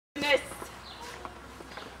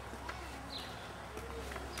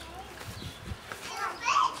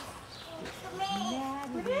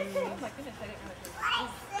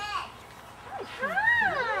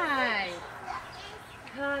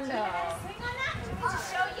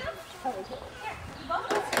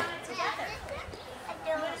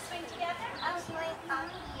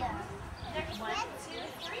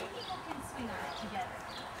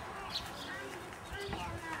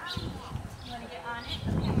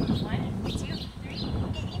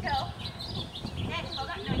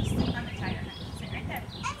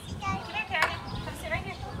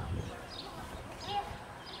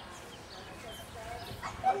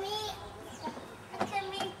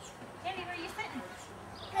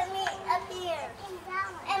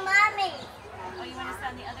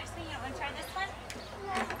on the other swing. You don't want to try this one?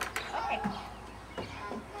 Okay.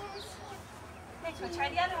 Next, we'll try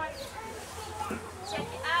the other one. Check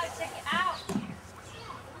it out, check it out.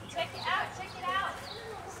 Check it out, check it out.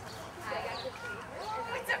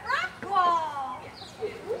 It's a rock wall.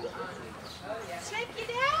 Check it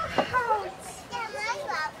out.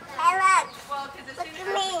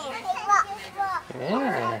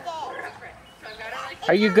 Yeah.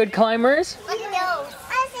 Are you good climbers? There you go.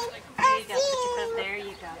 There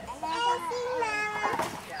you go.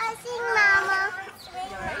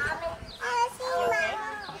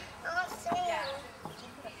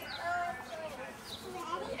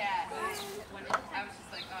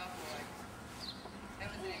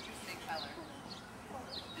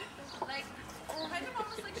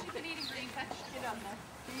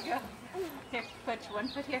 Here, put one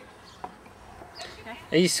foot here. Okay.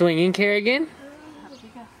 Are you swinging, Kerrigan? Up you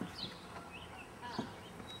go.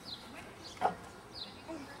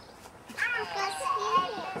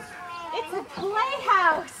 It's a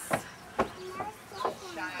playhouse.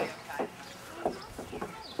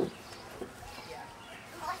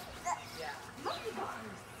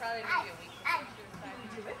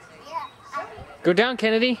 Go down,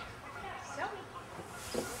 Kennedy.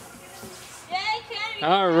 Yay, Kennedy.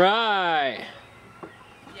 All right.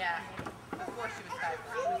 Yeah. Before she was 5.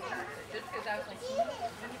 Just because I was like,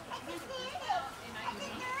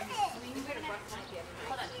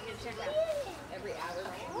 Hold on, every hour.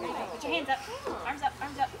 put your hands up. Arms up,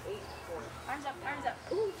 arms up. Arms up, arms up.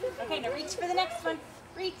 Okay, now reach for the next one.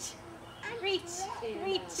 Reach. Reach.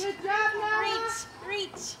 Reach. Good job, Reach.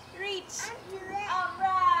 Reach. Reach. All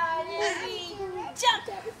right. Ready. Jump.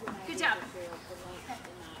 Good job.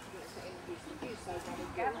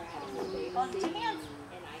 Hold two hands.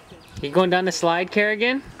 You going down the slide,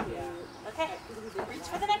 Kerrigan? Okay. Reach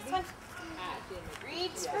for the next one.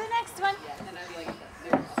 Reach for the next one.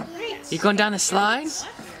 Reach. You going down the slide? You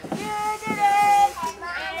did it.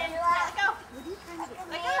 And let go.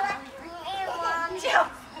 Let go.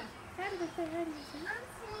 Jump.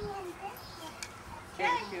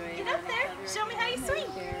 Okay, get up there. Show me how you swing.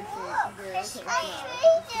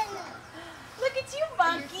 Look at you,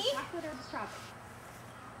 monkey.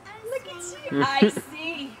 Look at you. I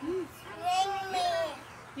see.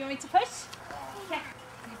 You want me to push? Okay.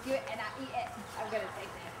 You do it and I eat it. I'm going to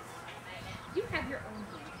take this. You have your own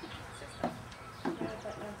system.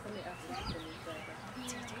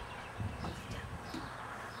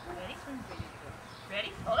 Ready?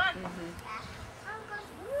 Ready? Hold on.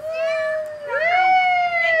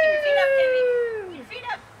 Keep your feet up, Kennedy. Keep your feet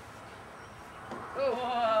up. Oh,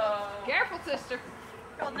 Whoa. careful, sister.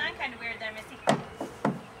 You're holding on kind of weird there, Missy. There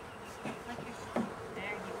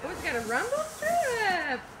you go. Oh, it's got a rumble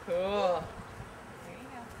strip. Cool. There you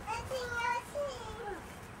go.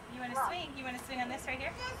 You want to swing? You want to swing on this right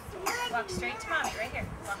here? Walk straight to mommy, right here.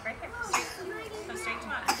 Walk right here. Straight. Go straight to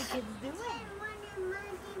mommy. The kids do it.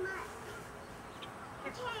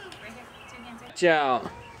 Here, right here. Two hands right. Watch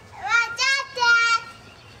out.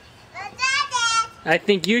 I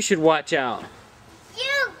think you should watch out.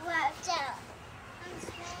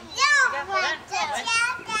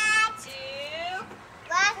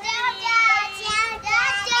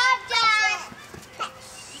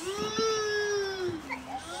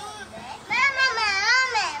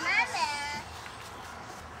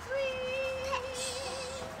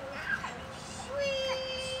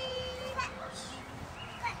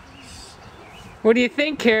 What do you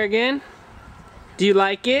think, Kerrigan? Do you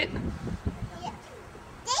like it? Yeah.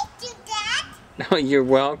 Thank you, Dad. No, you're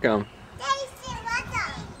welcome. Thank you,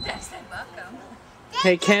 welcome. I said welcome.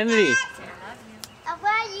 Hey, Kennedy. I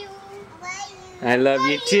love you. I love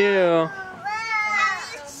you too. Wow.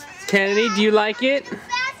 Kennedy, do you like it?